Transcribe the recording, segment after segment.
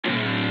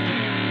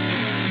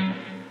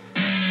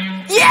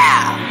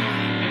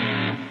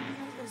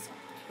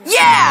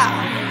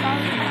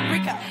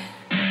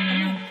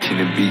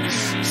Making the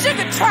beats.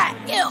 Sugar track,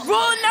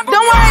 rule number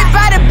Don't worry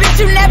about it,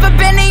 bitch, you never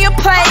been in your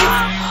place.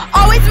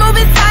 Always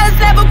moving silence,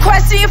 never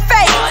question your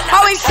fate.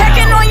 Always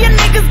checking on your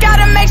niggas,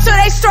 gotta make sure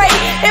they straight.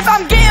 If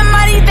I'm getting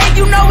money, then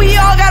you know we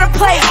all got a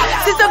plate.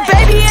 Since a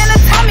baby in a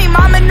tummy,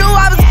 mama knew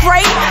I was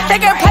great. They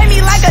can play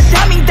me like a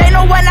dummy, they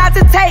know what not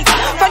to take.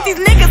 Fuck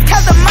these niggas,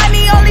 cause the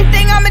money, only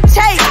thing I'ma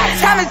chase.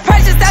 Time is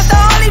precious, that's the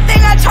only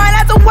thing I try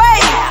not to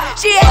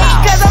waste. She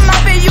hates cause I'm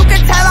up and you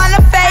can tell on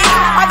the face.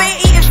 I've been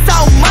eating so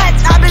much,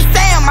 I've been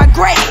saying my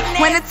grace.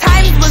 When the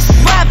times was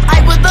rough,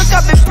 I would look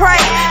up and pray.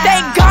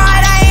 Thank God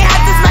I ain't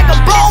have to smack a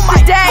boom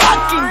today.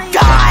 Fucking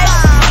God,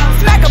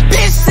 smack a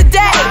bitch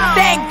today.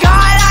 Thank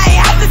God I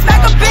ain't have to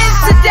smack a bitch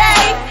today.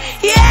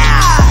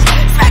 Yeah,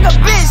 smack a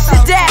bitch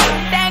today.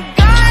 Thank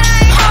God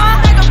I ain't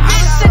have to smack a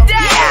bitch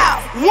today. Yeah,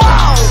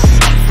 whoa,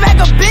 smack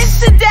a bitch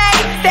today.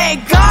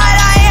 Thank God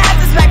I ain't have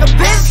to smack a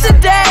bitch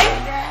today.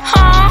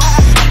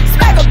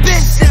 Smack a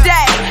bitch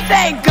today.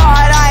 Thank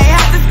God I ain't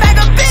have to smack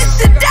a bitch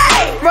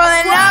today.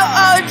 Rolling up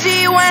OG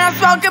when I'm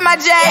smoking my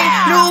J.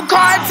 New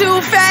car too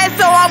fast,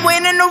 so I'm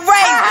winning the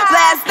race.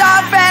 Blast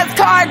off fast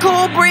car,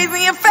 cool breeze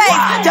in your face.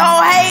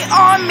 Don't hate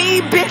on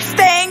me, bitch,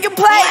 stay in your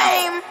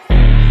place.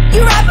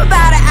 You rap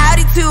about an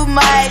Audi too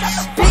much,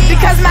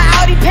 because my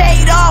Audi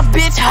paid off,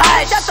 bitch,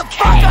 hush. Shut the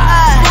fuck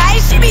up. Why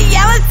she be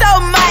yelling so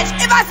much?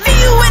 If I see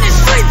you in the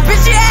streets,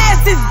 bitch, your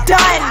ass is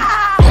done.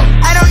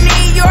 I don't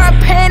need your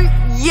opinion.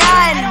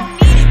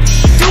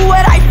 Do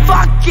what I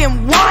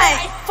fucking want.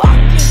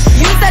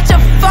 You such a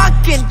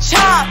fucking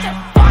chump.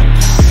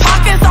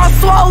 Pockets all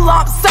swole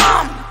up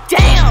some.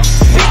 Damn,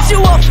 bitch,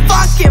 you a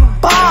fucking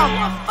bum.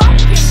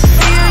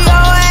 See you,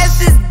 your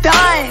ass is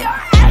done.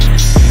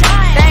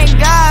 Thank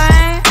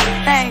God,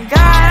 thank God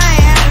I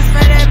ain't had to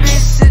spend that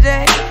bitch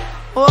today.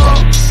 Whoa,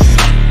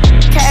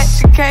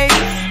 catch a case,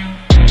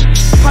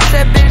 punch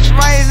that bitch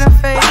right in the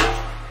face.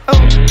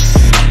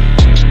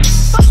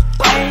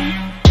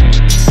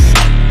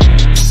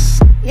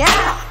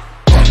 Yeah,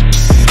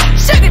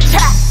 sugar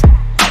trap.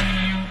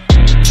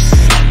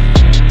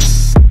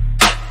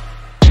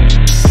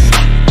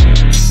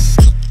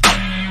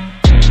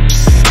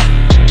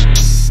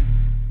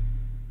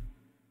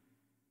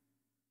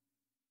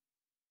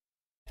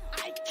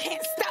 I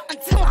can't stop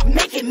until I'm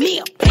making me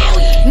a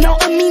billion. No,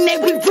 I mean they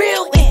be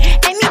real.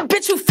 Any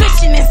bitch who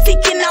fishing and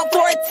seeking out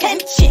for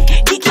attention,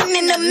 geeking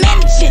in the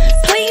mention.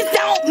 Please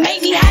don't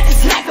make me have to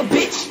smack a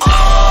bitch.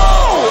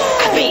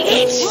 Oh, I be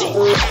itching.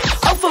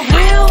 Oh, for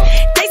real?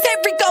 They said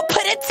Rico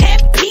put a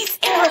 10-piece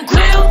in her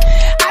grill.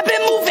 I've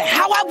been moving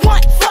how I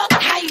want, fuck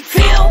how you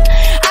feel.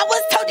 I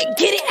was told to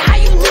get it how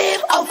you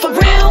live. Oh, for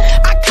real?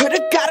 I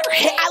could've got her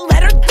hit, I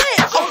let her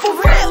live. Oh, for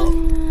real?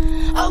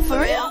 Oh, for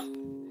real?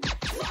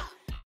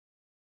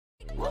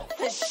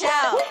 For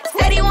sure.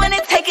 Said he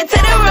wanna take it to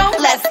the room,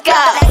 let's go.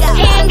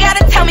 He ain't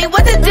gotta tell me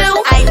what to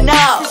do, I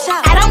know.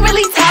 I don't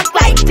really talk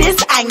like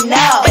this, I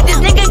know. But this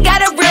nigga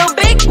got a real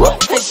big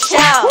whoop for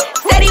sure.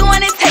 Said he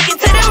wanna take it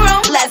to the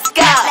room, let's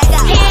go.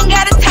 He ain't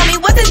gotta tell me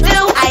what to do,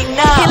 I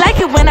know. He like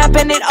it when I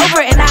bend it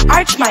over and I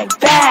arch my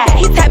back.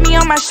 He tapped me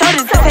on my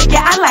shoulders and said,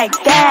 yeah, I like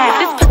that.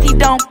 This pussy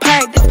don't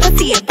perk, this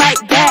pussy is bite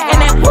back.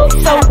 And that whoop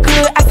so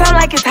good, I sound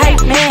like it's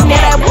hype man.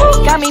 Yeah, that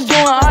whoop got me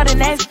doing all the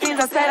nasty things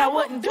I said I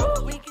wouldn't.